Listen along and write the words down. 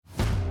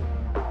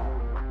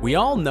We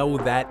all know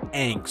that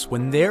angst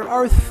when there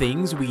are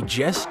things we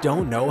just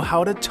don't know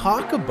how to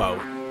talk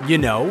about. You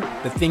know,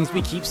 the things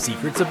we keep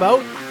secrets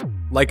about,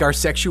 like our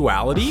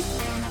sexuality.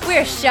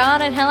 We're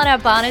Sean and Helena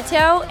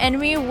Bonato, and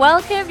we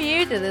welcome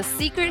you to the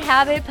Secret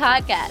Habit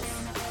Podcast.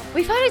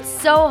 We find it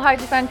so hard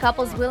to find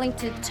couples willing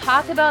to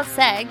talk about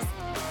sex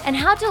and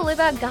how to live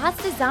out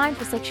God's design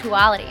for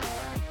sexuality.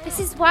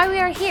 This is why we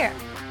are here,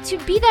 to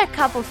be that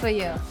couple for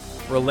you.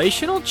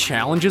 Relational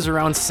challenges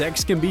around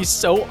sex can be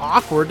so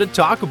awkward to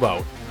talk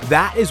about.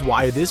 That is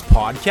why this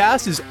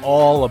podcast is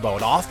all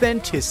about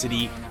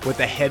authenticity with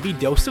a heavy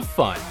dose of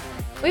fun.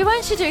 We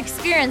want you to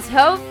experience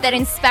hope that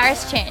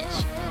inspires change.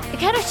 The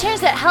kind of change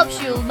that helps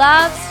you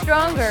love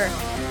stronger,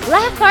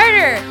 laugh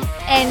harder,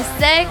 and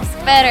sex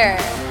better.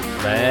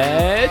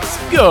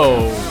 Let's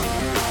go!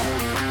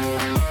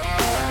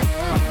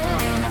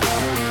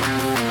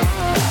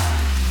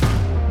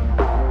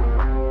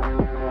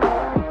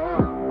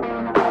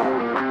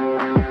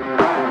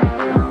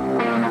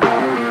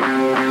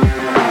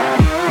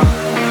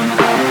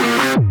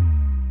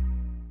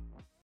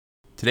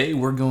 Today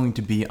we're going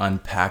to be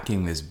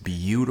unpacking this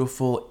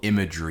beautiful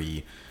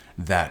imagery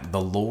that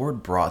the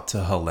Lord brought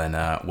to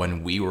Helena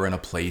when we were in a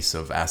place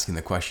of asking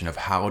the question of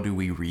how do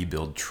we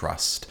rebuild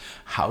trust?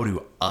 How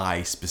do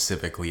I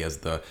specifically, as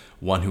the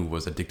one who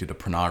was addicted to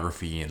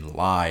pornography and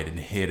lied and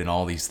hid and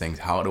all these things,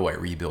 how do I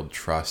rebuild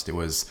trust? It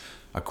was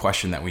a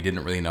question that we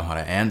didn't really know how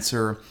to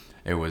answer.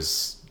 It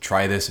was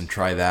try this and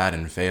try that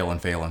and fail and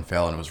fail and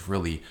fail, and it was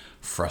really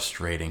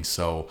frustrating.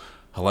 So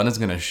Helena's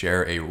going to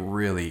share a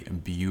really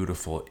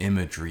beautiful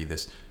imagery,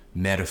 this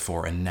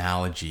metaphor,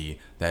 analogy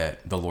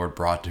that the Lord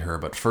brought to her.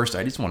 But first,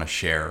 I just want to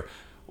share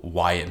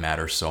why it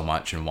matters so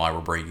much and why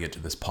we're bringing it to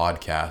this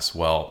podcast.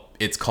 Well,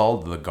 it's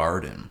called The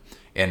Garden.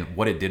 And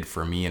what it did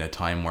for me in a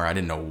time where I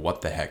didn't know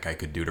what the heck I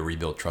could do to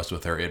rebuild trust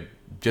with her, it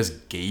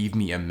just gave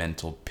me a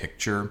mental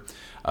picture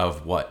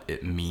of what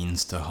it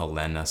means to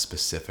Helena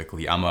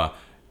specifically. I'm a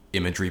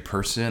imagery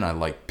person. I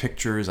like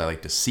pictures. I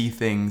like to see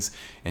things.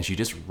 And she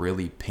just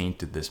really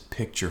painted this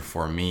picture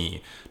for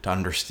me to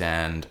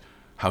understand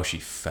how she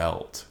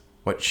felt,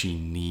 what she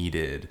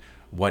needed,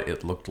 what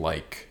it looked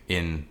like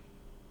in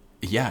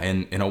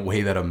a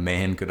way that a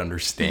man could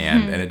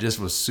understand. And it just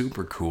was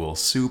super cool,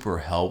 super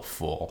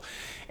helpful.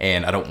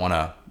 And I don't want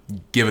to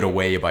give it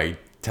away by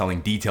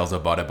telling details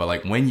about it, but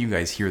like when you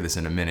guys hear this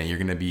in a minute, you're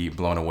going to be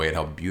blown away at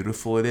how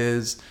beautiful it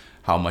is,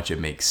 how much it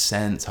makes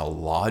sense, how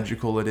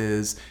logical it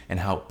is, and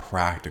how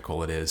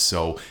practical it is.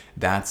 So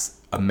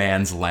that's a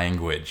man's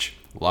language: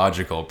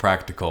 logical,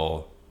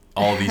 practical,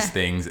 all these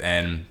things.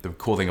 And the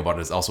cool thing about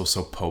it is also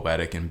so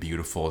poetic and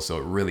beautiful. So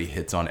it really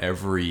hits on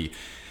every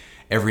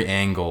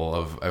angle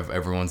of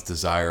everyone's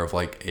desire of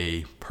like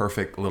a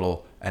perfect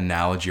little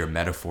analogy or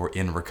metaphor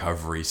in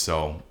recovery.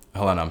 So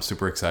Helena, I'm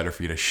super excited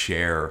for you to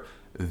share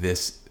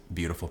this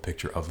beautiful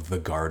picture of the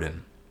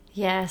garden.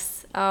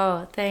 Yes.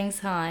 Oh, thanks,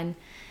 Han.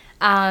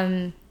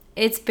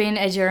 It's been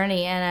a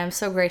journey, and I'm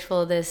so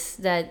grateful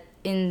that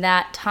in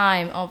that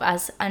time of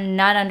us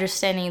not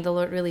understanding, the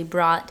Lord really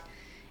brought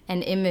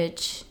an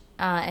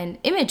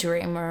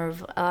imagery more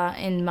of,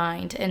 in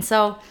mind. And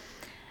so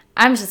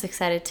I'm just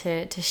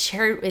excited to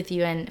share it with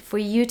you and for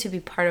you to be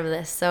part of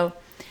this. So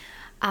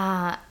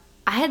I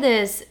had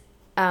this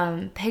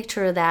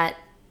picture that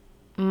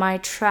my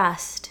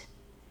trust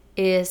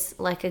is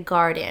like a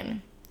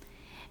garden,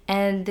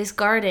 and this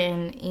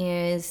garden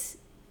is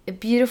a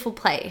beautiful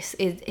place.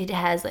 It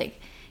has, like,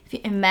 if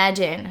you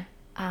imagine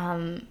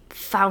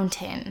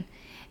fountain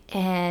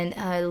and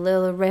a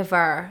little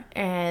river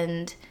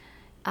and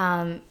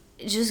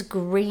just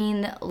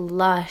green,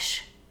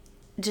 lush,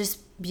 just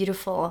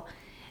beautiful.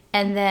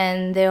 And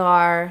then there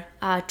are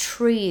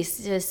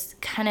trees just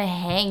kind of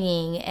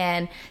hanging,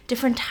 and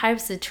different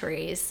types of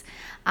trees,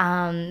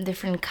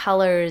 different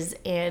colors,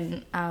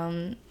 and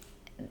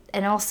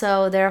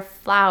also there are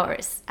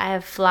flowers. I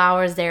have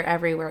flowers there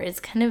everywhere.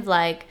 It's kind of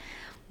like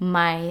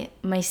my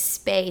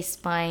space,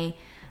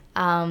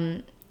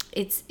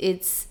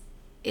 it's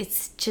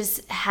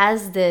just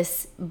has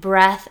this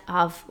breath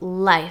of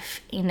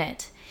life in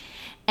it.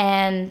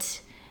 And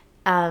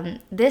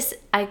this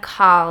I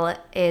call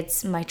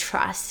it's my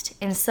trust.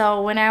 And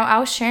so when I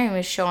was sharing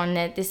with Sean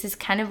that this is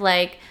kind of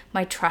like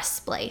my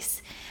trust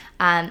place,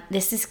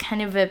 this is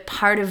kind of a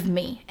part of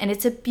me, and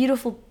it's a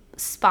beautiful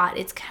spot.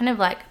 It's kind of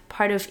like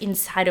part of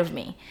inside of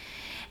me.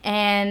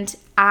 And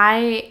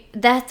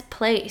that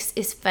place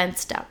is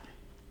fenced up,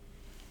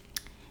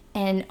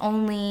 and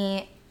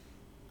I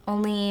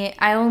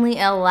only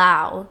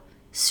allow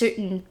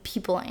certain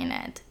people in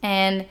it,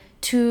 and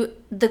to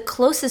the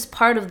closest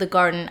part of the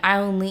garden I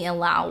only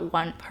allow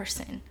one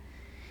person.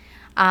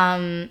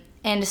 And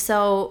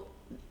so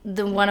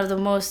one of the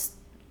most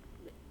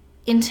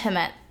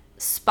intimate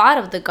spot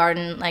of the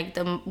garden, like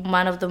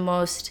one of the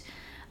most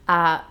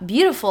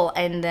beautiful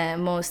and the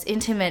most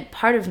intimate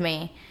part of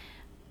me,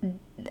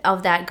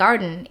 of that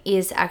garden,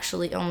 is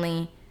actually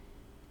only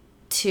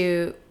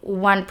to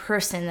one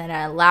person that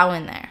I allow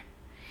in there.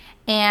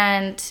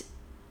 And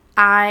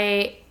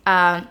I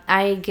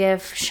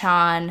give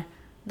Sean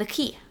the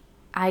key.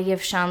 I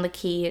give Sean the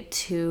key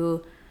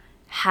to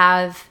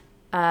have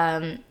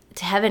an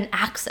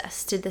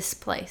access to this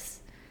place,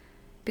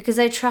 because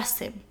I trust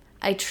him.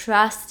 I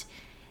trust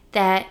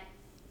that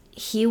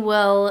he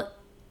will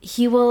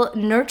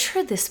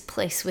nurture this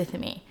place with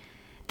me,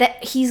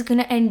 that he's going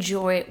to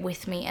enjoy it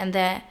with me, and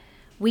that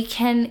we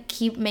can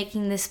keep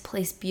making this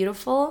place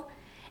beautiful,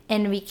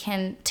 and we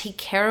can take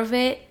care of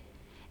it.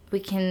 We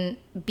can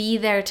be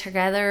there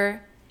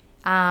together.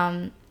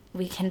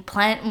 We can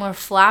plant more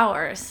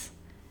flowers,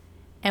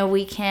 and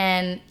we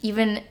can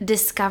even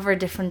discover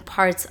different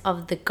parts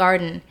of the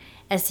garden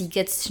as he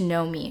gets to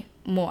know me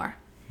more.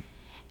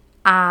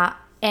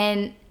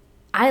 And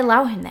I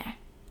allow him there.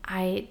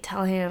 I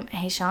tell him,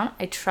 hey, Sean,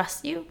 I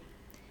trust you,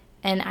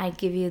 and I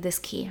give you this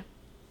key.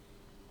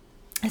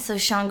 And so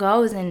Sean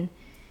goes, and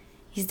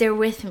he's there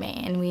with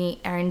me, and we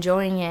are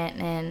enjoying it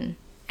and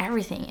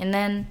everything. And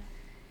then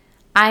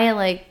I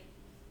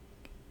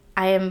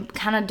am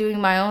kind of doing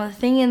my own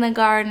thing in the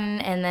garden,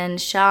 and then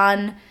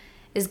Sean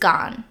is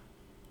gone.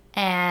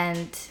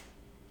 And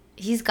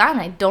he's gone.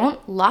 I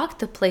don't lock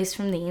the place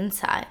from the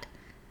inside.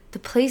 The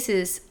place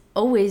is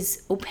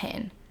always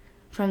open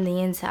from the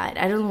inside.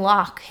 I don't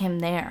lock him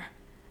there.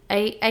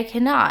 I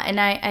cannot, and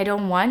I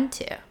don't want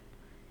to.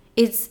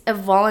 It's a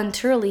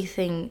voluntarily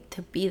thing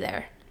to be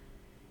there.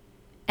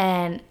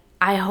 And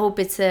I hope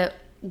it's a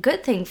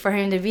good thing for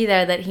him to be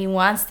there, that he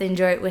wants to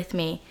enjoy it with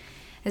me.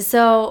 And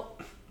so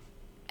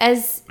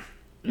as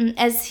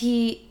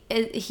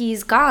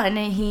he's gone,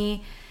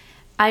 and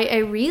I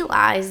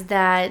realized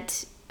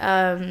that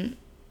I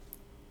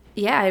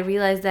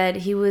realized that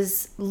he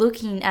was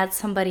looking at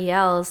somebody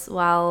else,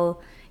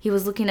 while he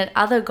was looking at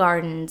other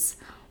gardens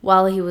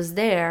while he was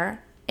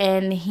there,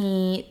 and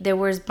there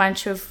was a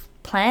bunch of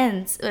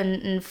plants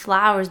and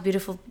flowers,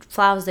 beautiful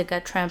flowers that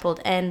got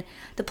trampled, and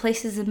the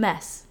place is a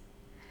mess.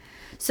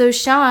 So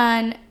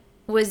Sean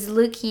was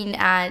looking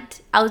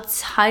at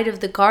outside of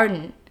the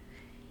garden.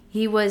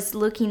 He was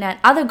looking at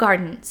other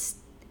gardens,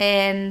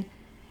 and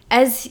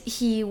as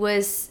he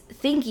was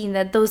thinking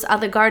that those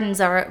other gardens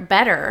are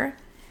better,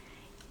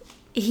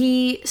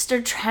 he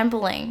started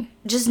trampling,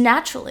 just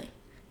naturally.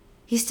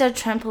 He started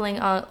trampling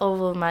all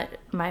over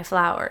my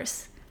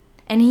flowers.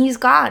 And he's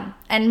gone.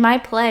 And my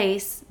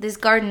place, this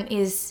garden,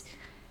 is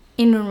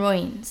in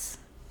ruins.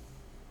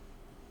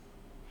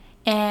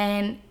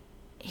 And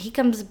he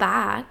comes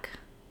back.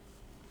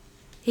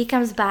 He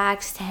comes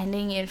back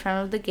standing in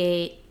front of the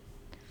gate.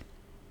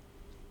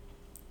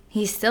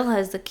 He still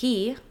has the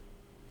key.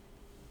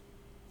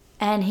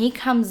 And he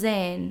comes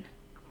in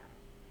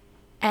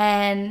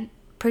and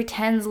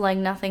pretends like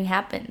nothing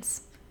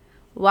happens.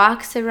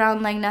 Walks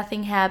around like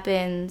nothing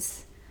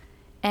happens.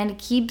 And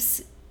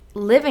keeps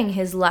living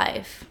his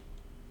life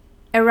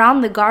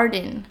around the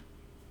garden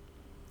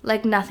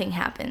like nothing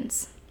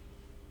happens.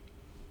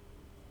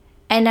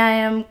 And I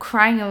am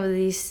crying over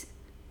these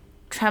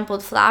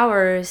trampled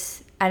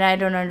flowers, and I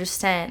don't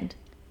understand.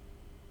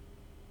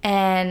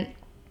 And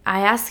I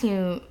ask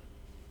him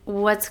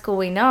what's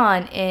going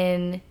on,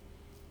 and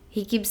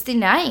he keeps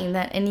denying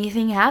that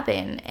anything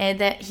happened, and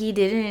that he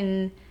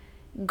didn't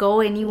go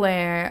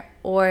anywhere,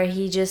 or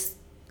he just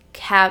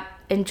kept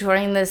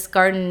enjoying this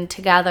garden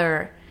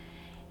together.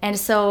 And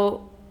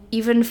so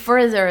even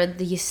further,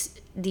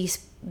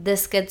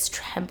 this gets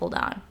trampled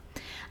on,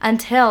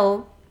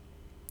 until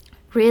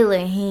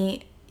really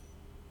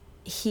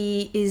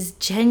he is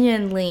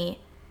genuinely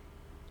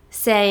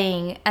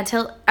saying,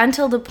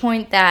 until the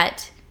point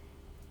that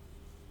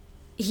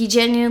he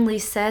genuinely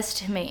says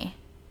to me,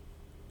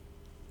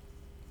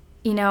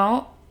 you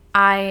know,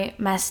 I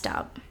messed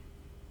up,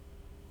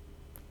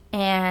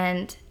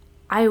 and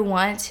I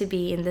want to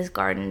be in this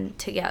garden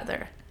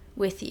together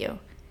with you.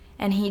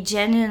 And he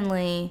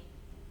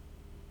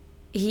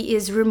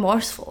is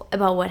remorseful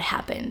about what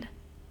happened.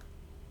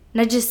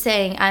 Not just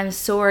saying, I'm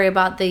sorry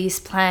about these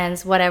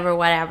plans,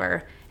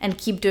 whatever, and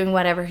keep doing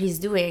whatever he's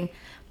doing,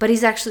 but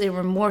he's actually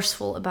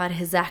remorseful about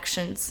his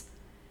actions,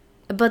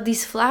 about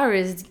these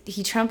flowers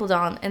he trampled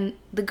on, and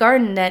the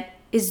garden that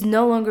is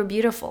no longer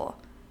beautiful.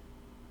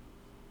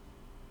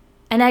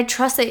 And I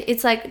trust it.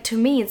 It's like, to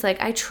me, it's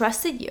like, I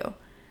trusted you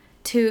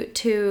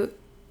to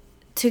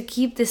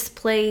keep this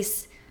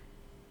place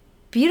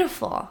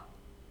beautiful,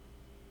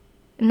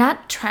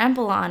 not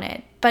trample on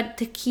it, but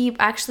to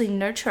actually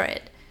nurture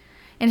it.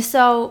 And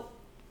so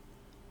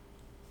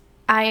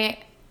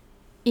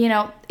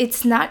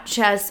it's not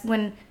just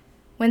when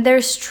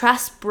there's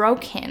trust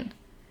broken,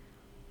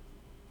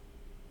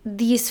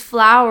 these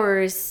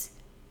flowers,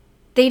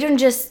 they don't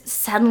just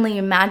suddenly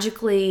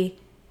magically,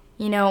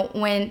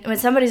 when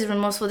somebody's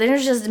remorseful, they don't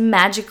just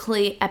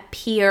magically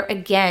appear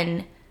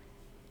again,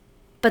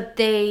 but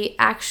they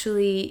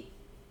actually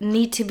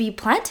need to be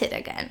planted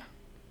again.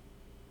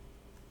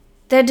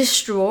 They're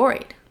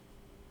destroyed.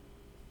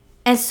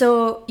 And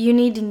so you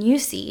need a new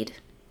seed.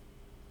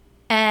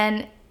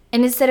 And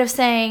instead of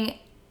saying,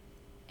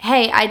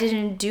 hey, I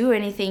didn't do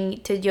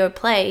anything to your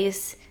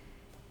place,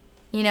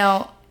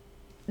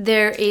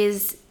 there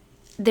is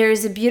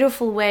a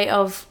beautiful way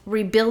of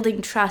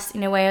rebuilding trust,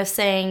 in a way of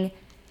saying,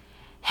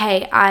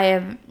 hey,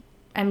 I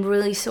I'm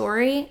really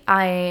sorry.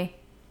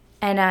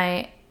 And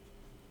I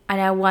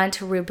want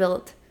to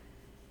rebuild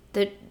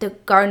the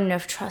garden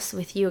of trust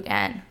with you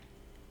again.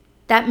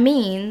 That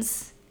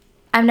means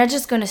I'm not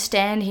just going to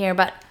stand here,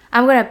 but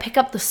I'm going to pick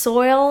up the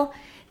soil,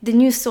 the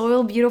new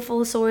soil,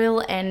 beautiful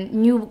soil, and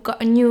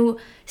new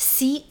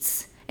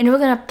seeds, and we're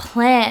going to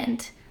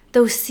plant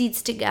those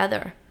seeds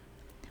together.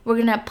 We're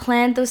going to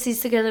plant those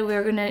seeds together.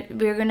 We're going to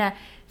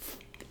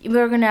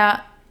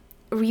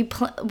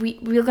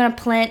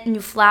plant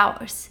new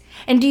flowers.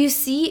 And do you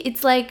see,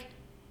 it's like,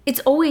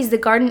 the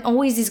garden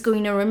always is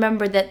going to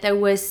remember that there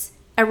was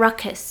a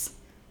ruckus.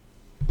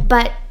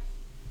 But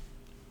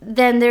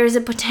then there's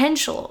a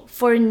potential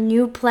for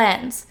new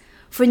plants,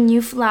 for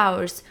new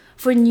flowers,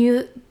 for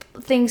new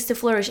things to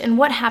flourish. And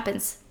what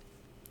happens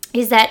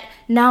is that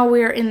now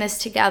we're in this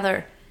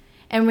together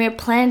and we're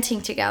planting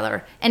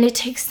together. And it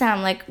takes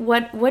time. Like,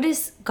 what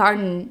does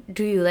garden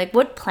do? Like,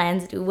 what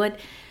plants do? What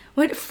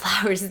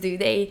flowers do?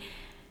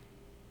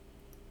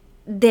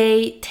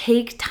 They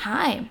take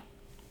time.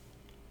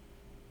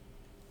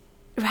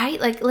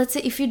 Right? Like, let's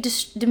say if you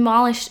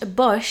demolished a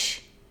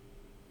bush,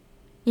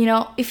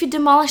 if you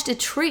demolished a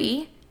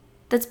tree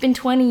that's been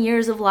 20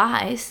 years of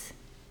lives,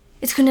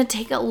 it's going to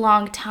take a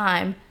long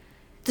time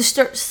to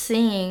start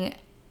seeing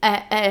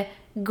a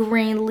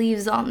green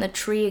leaves on the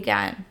tree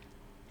again.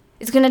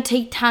 It's going to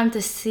take time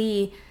to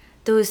see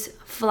those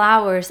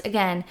flowers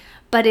again.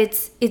 But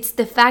it's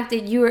the fact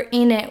that you're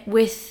in it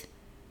with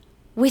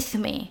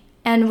me,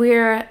 and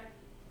we're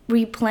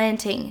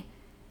replanting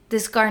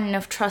this garden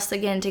of trust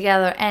again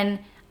together. And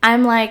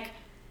I'm like,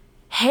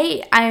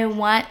 hey, I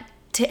want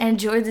to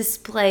enjoy this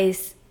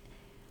place.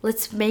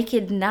 Let's make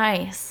it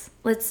nice.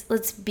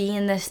 Let's be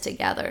in this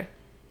together.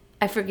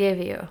 I forgive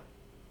you.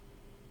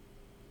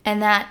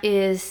 And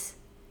this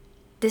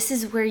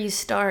is where you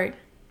start.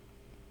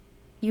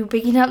 You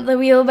picking up the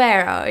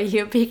wheelbarrow,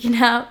 you're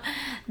picking up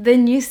the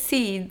new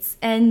seeds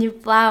and new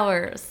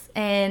flowers,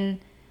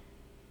 and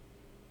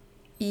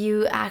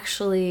you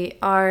actually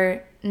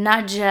are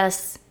not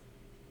just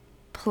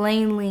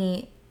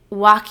plainly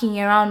walking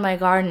around my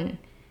garden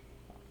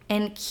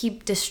and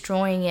keep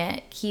destroying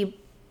it,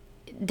 keep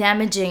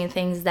damaging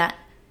things that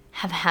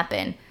have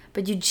happened,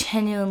 but you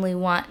genuinely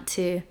want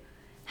to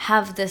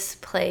have this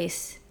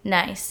place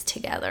nice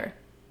together.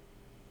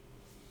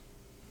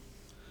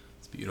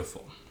 It's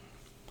beautiful.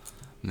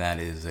 That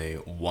is a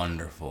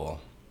wonderful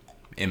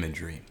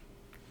imagery.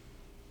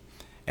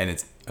 And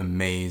it's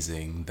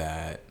amazing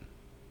that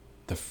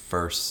the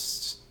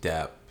first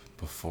step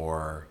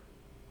before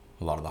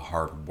a lot of the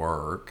hard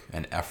work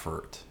and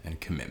effort and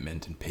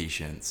commitment and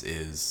patience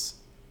is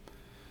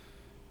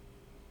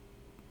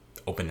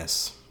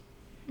openness,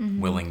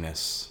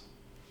 willingness,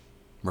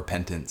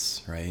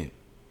 repentance, right?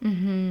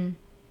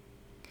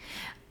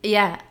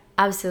 Yeah,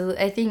 absolutely.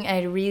 I think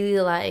I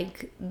really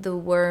like the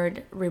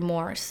word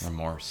remorse.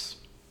 Remorse.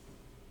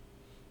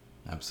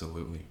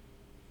 Absolutely.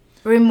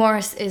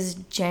 Remorse is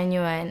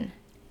genuine.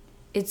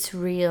 It's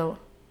real.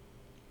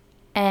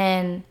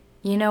 And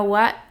you know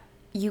what?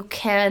 You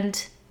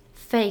can't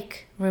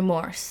fake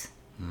remorse.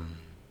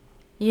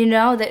 You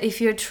know that if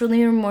you're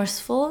truly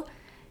remorseful,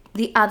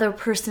 the other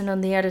person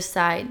on the other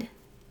side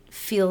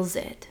feels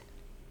it.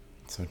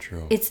 So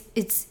true.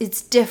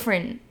 It's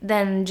different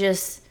than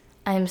just,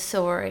 I'm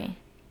sorry.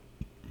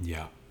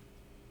 Yeah.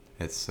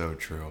 It's so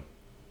true.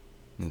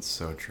 It's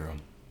so true.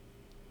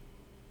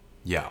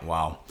 Yeah,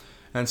 wow.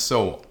 That's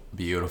so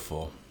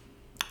beautiful.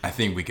 I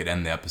think we could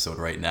end the episode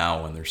right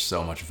now when there's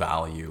so much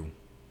value,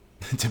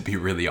 to be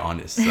really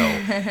honest. So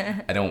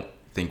I don't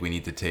think we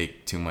need to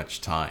take too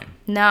much time.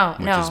 No.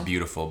 Which is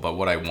beautiful. But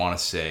what I want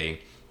to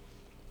say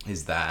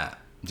is that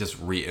just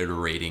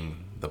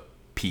reiterating the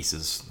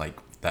pieces like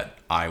that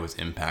I was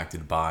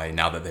impacted by,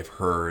 now that they've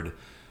heard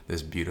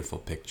this beautiful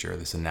picture,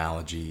 this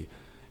analogy,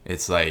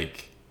 it's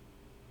like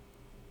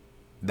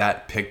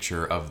that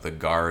picture of the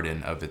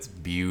garden, of its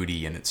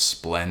beauty and its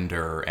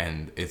splendor,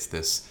 and it's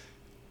this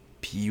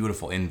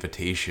beautiful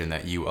invitation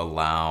that you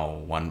allow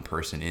one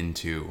person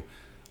into.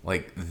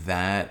 Like,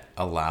 that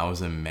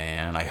allows a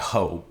man, I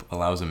hope,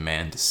 allows a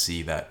man to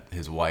see that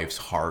his wife's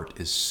heart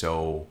is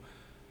so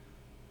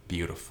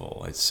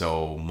beautiful. It's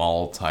so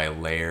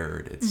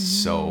multi-layered. It's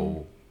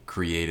so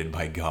created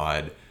by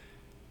God.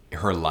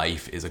 Her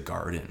life is a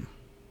garden.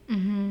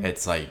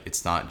 It's like,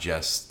 it's not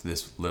just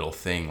this little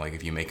thing. Like,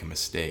 if you make a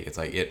mistake, it's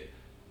like, it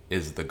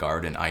is the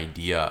garden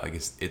idea. Like,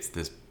 it's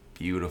this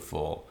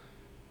beautiful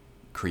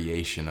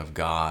creation of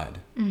God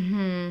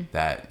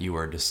that you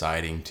are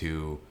deciding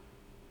to,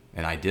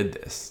 and I did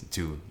this,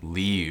 to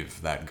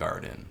leave that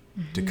garden,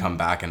 to come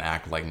back and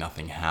act like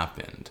nothing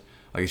happened.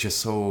 Like, it's just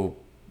so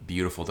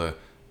beautiful to,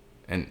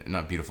 and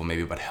not beautiful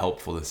maybe, but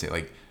helpful to say,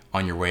 like,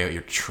 on your way out,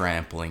 you're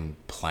trampling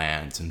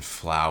plants and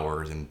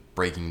flowers and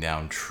breaking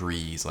down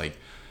trees. Like,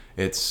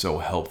 it's so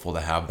helpful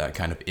to have that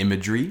kind of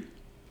imagery,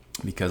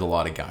 because a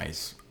lot of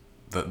guys,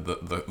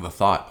 the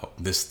thought, oh,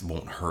 this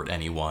won't hurt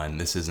anyone,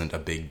 this isn't a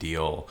big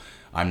deal,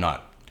 I'm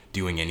not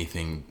doing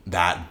anything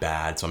that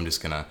bad, so I'm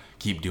just gonna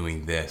keep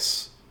doing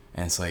this.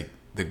 And it's like,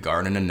 the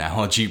garden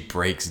analogy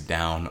breaks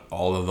down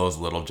all of those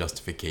little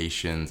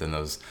justifications and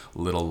those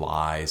little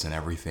lies and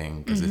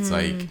everything. Because it's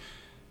like,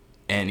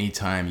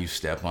 anytime you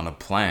step on a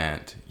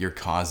plant, you're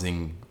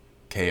causing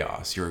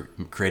chaos. You're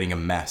creating a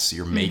mess.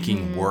 You're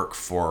making work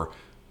for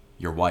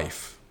your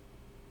wife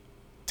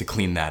to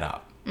clean that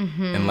up,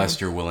 unless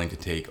you're willing to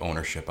take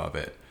ownership of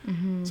it.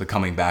 So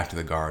coming back to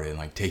the garden,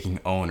 like taking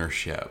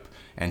ownership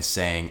and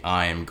saying,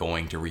 I am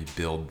going to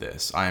rebuild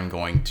this. I am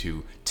going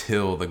to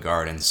till the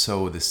garden,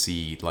 sow the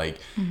seed. Like,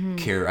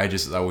 I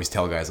always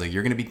tell guys, like,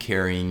 you're going to be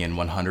carrying in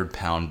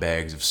 100-pound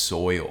bags of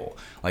soil.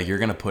 Like, you're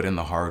going to put in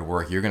the hard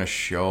work. You're going to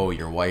show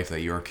your wife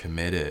that you're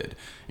committed.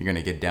 You're going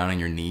to get down on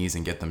your knees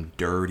and get them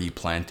dirty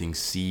planting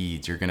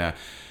seeds. You're going to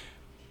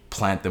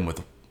plant them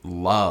with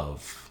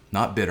love,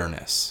 not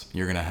bitterness.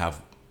 You're going to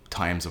have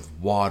times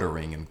of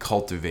watering and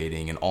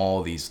cultivating and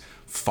all these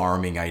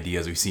farming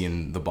ideas we see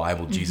in the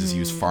Bible. Jesus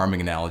used farming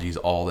analogies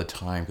all the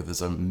time because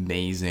it's an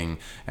amazing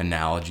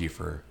analogy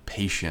for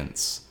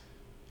patience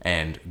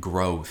and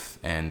growth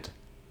and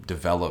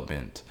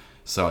development.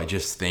 So I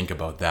just think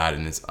about that,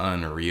 and it's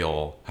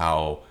unreal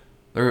how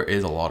there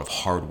is a lot of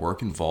hard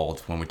work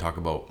involved when we talk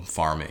about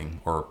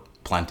farming or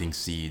planting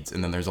seeds,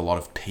 and then there's a lot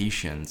of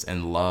patience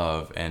and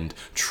love and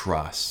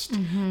trust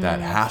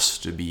that has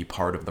to be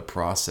part of the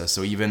process.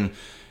 So even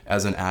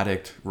as an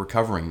addict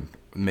recovering,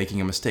 making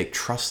a mistake,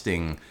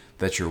 trusting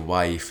that your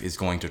wife is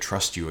going to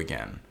trust you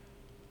again.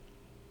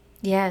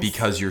 Yes.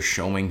 Because you're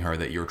showing her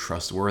that you're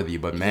trustworthy.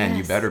 But man,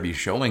 you better be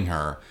showing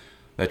her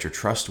that you're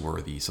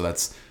trustworthy. So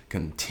that's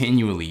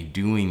continually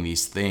doing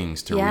these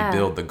things to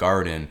rebuild the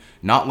garden.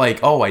 Not like,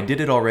 oh, I did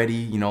it already,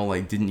 you know,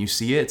 like, didn't you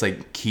see it? It's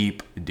like,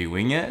 keep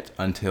doing it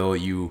until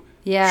you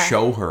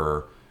show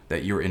her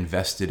that you're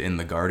invested in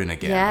the garden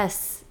again.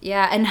 Yes.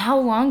 Yeah. And how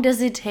long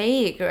does it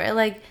take? Right?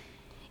 Like,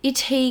 it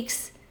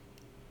takes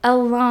a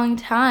long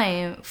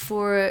time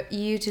for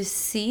you to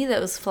see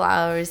those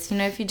flowers. You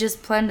know, if you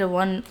just plant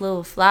one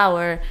little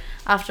flower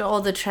after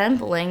all the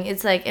trampling,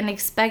 it's like, and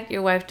expect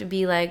your wife to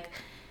be like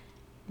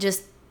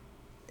just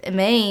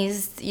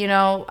amazed, you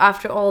know,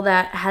 after all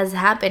that has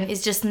happened,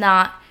 it's just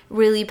not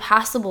really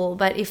possible.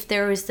 But if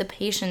there is the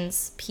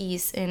patience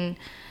piece, and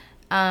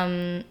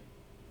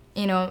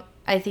you know,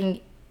 I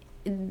think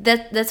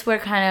that's where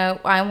kind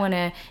of I want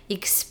to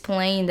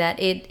explain that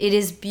it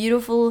is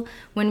beautiful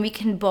when we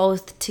can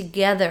both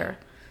together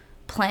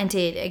plant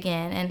it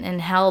again and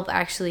help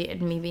actually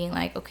at me being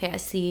like, okay, I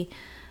see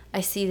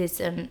this,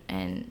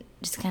 and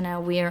just kind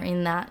of we're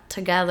in that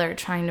together,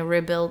 trying to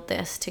rebuild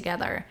this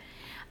together.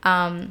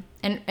 And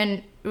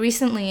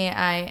recently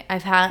I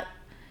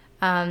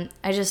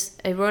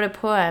wrote a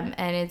poem,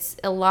 and it's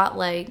a lot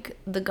like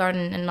the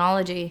garden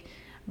analogy,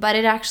 but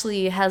it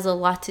actually has a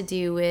lot to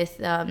do with,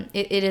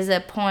 it is a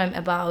poem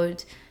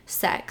about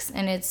sex,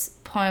 and it's a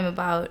poem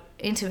about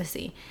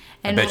intimacy.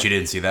 And I bet you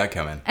didn't see that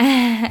coming.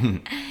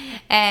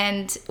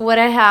 And what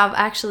I have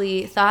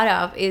actually thought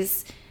of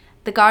is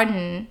the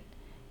garden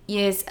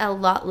is a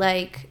lot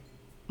like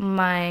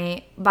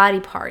my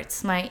body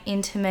parts, my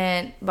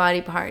intimate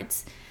body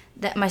parts,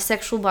 that my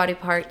sexual body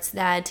parts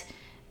that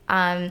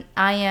I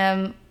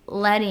am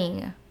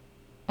letting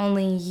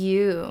only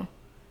you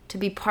to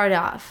be part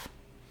of.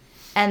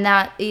 And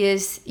that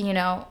is, you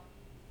know,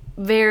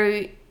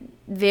 very,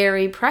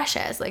 very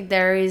precious. Like,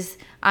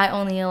 I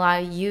only allow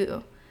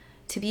you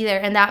to be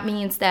there. And that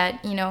means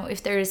that, you know,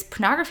 if there is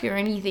pornography or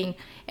anything,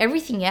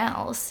 everything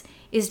else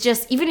is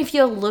just, even if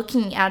you're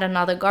looking at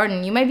another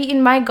garden, you might be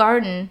in my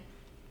garden,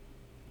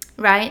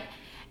 right?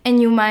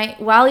 And you might,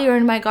 while you're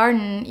in my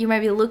garden, you might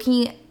be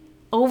looking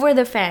over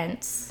the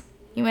fence.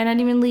 You might not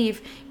even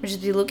leave. You might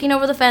just be looking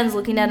over the fence,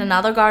 looking at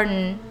another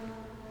garden.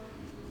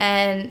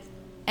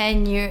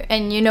 And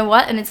you know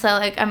what? And it's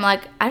like, I'm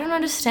like, I don't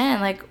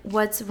understand. Like,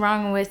 what's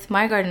wrong with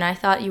my garden? I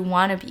thought you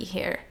want to be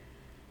here.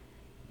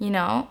 You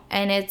know?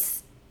 And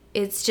it's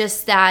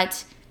just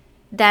that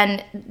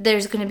then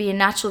there's going to be a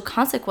natural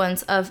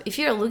consequence of, if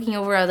you're looking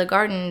over other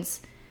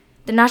gardens,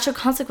 the natural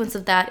consequence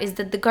of that is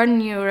that the garden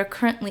you're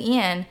currently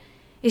in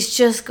is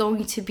just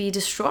going to be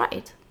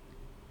destroyed.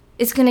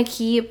 It's going to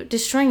keep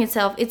destroying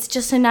itself. It's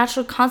just a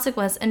natural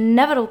consequence, an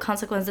inevitable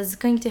consequence that's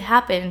going to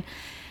happen.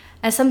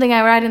 And something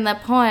I write in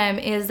that poem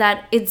is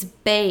that it's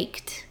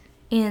baked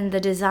in the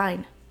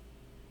design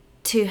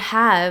to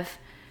have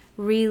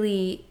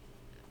really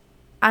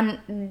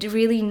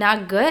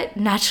not good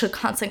natural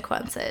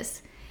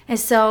consequences. And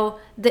so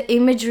the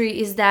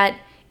imagery is that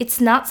it's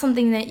not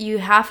something that you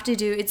have to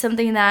do. It's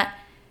something that,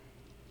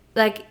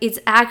 like, it's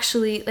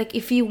actually, like,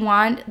 if you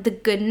want the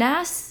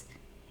goodness,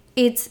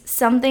 it's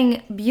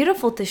something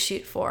beautiful to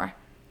shoot for,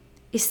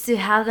 is to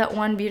have that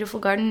one beautiful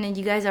garden and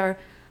you guys are,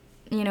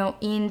 you know,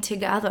 in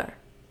together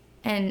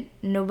and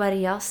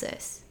nobody else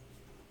is.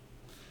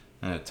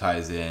 And it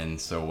ties in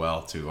so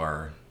well to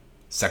our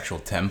sexual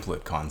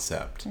template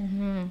concept.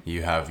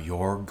 You have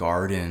your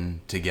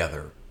garden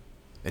together.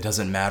 It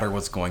doesn't matter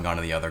what's going on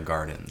in the other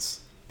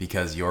gardens,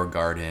 because your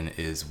garden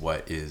is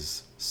what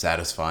is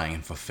satisfying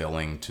and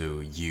fulfilling to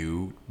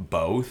you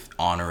both,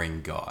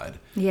 honoring God.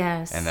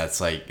 Yes. And that's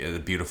like a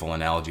beautiful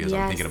analogy as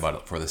I'm thinking about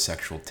it for the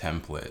sexual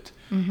template,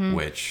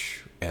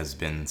 which has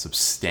been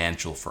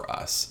substantial for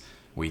us.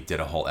 We did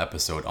a whole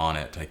episode on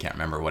it. I can't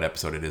remember what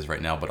episode it is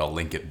right now, but I'll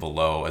link it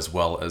below, as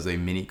well as a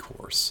mini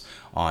course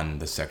on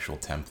the sexual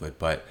template.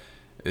 But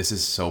this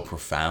is so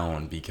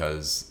profound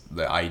because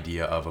the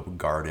idea of a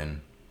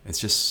garden, there's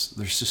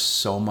just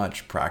so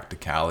much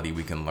practicality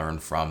we can learn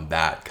from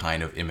that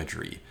kind of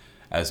imagery.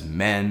 As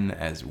men,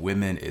 as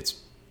women,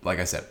 it's, like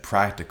I said,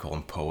 practical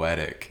and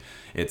poetic.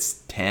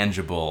 It's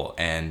tangible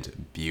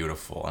and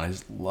beautiful. And I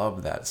just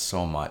love that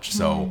so much.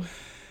 So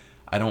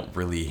I don't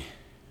really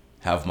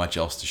have much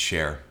else to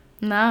share.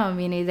 No,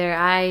 me neither.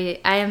 I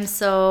am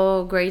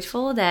so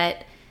grateful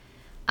that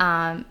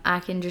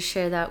I can just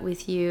share that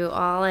with you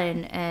all,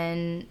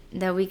 and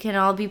that we can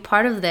all be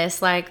part of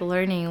this, like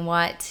learning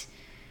what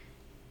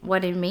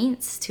it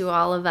means to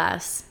all of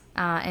us,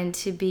 and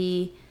to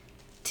be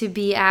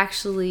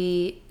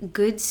actually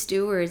good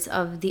stewards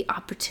of the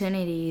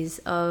opportunities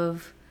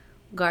of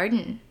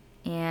garden.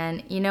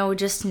 And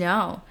just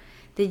know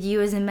that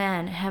you as a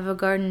man have a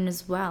garden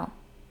as well.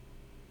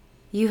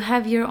 You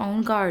have your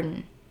own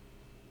garden.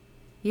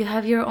 You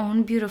have your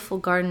own beautiful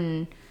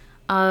garden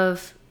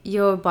of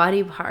your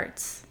body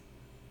parts.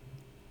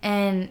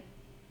 And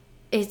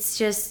it's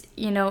just,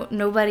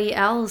 nobody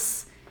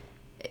else.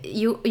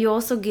 You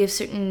also give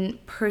certain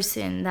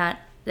person that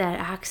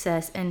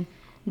access. And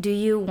do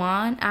you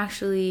want,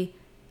 actually,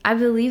 I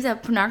believe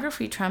that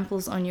pornography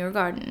tramples on your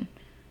garden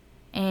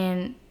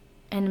and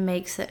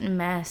makes it a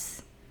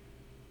mess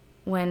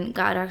when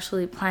God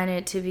actually planned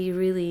it to be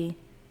really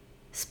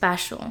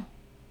special.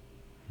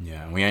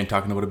 Yeah, we ain't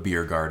talking about a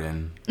beer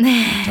garden.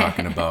 We're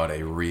talking about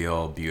a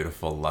real,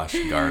 beautiful, lush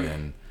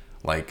garden,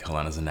 like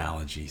Helena's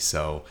analogy.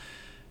 So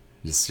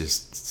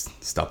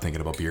just stop thinking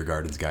about beer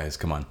gardens, guys.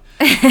 Come on.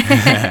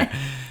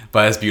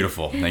 But it's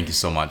beautiful. Thank you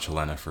so much,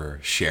 Helena, for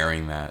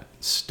sharing that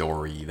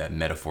story, that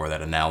metaphor,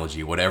 that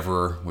analogy,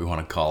 whatever we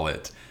want to call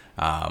it.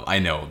 I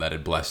know that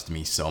it blessed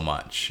me so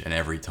much. And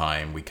every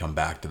time we come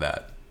back to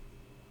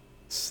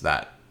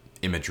that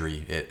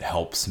imagery, it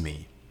helps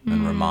me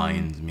and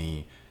reminds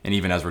me. And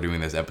even as we're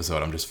doing this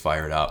episode, I'm just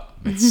fired up.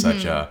 It's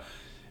such a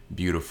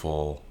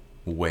beautiful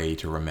way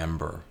to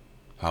remember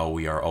how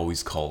we are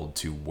always called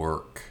to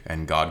work.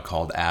 And God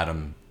called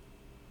Adam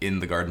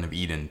in the Garden of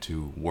Eden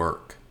to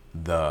work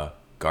the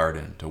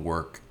garden, to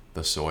work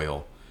the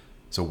soil.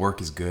 So work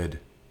is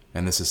good.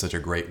 And this is such a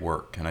great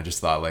work. And I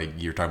just thought, like,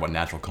 you're talking about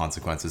natural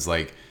consequences.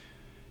 Like,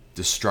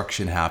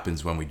 destruction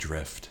happens when we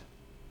drift.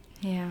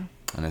 Yeah.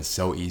 And it's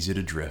so easy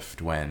to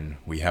drift when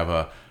we have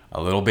a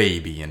little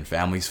baby and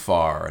family's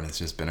far, and it's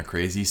just been a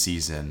crazy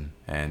season,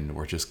 and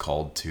we're just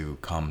called to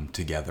come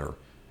together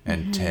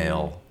and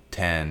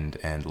tend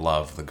and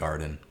love the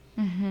garden,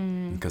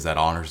 because that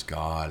honors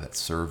God, that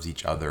serves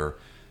each other,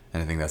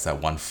 and I think that's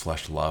that one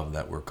flesh love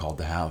that we're called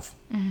to have.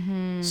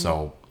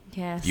 So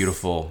yes.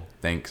 Beautiful.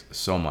 Thanks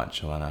so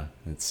much, Helena.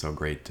 It's so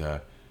great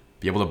to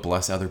be able to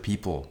bless other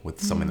people with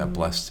something that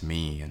blessed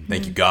me, and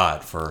thank you,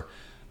 God, for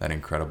that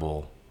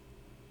incredible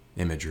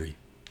imagery.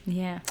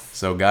 Yeah.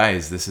 So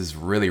guys, this is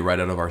really right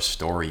out of our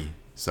story.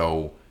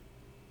 So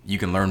you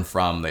can learn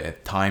from the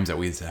times that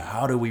we say,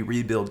 how do we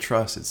rebuild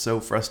trust? It's so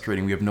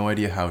frustrating. We have no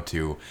idea how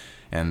to.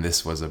 And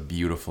this was a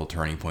beautiful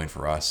turning point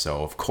for us.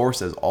 So of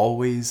course, as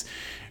always,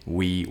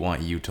 we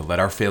want you to let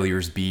our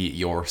failures be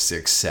your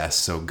success.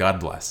 So God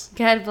bless.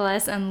 God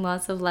bless and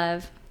lots of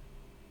love.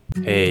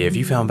 Hey, if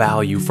you found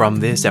value from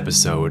this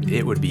episode,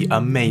 it would be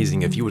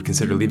amazing if you would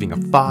consider leaving a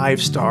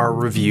 5-star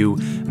review.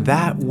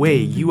 That way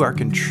you are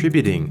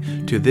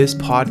contributing to this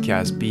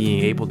podcast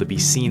being able to be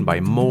seen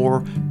by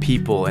more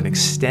people and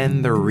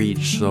extend the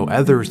reach so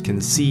others can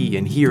see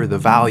and hear the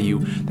value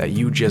that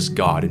you just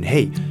got. And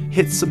hey,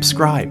 hit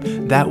subscribe.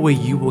 That way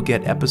you will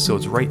get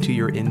episodes right to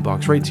your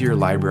inbox, right to your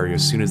library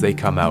as soon as they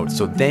come out.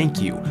 So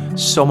thank you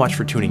so much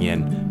for tuning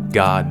in.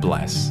 God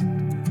bless.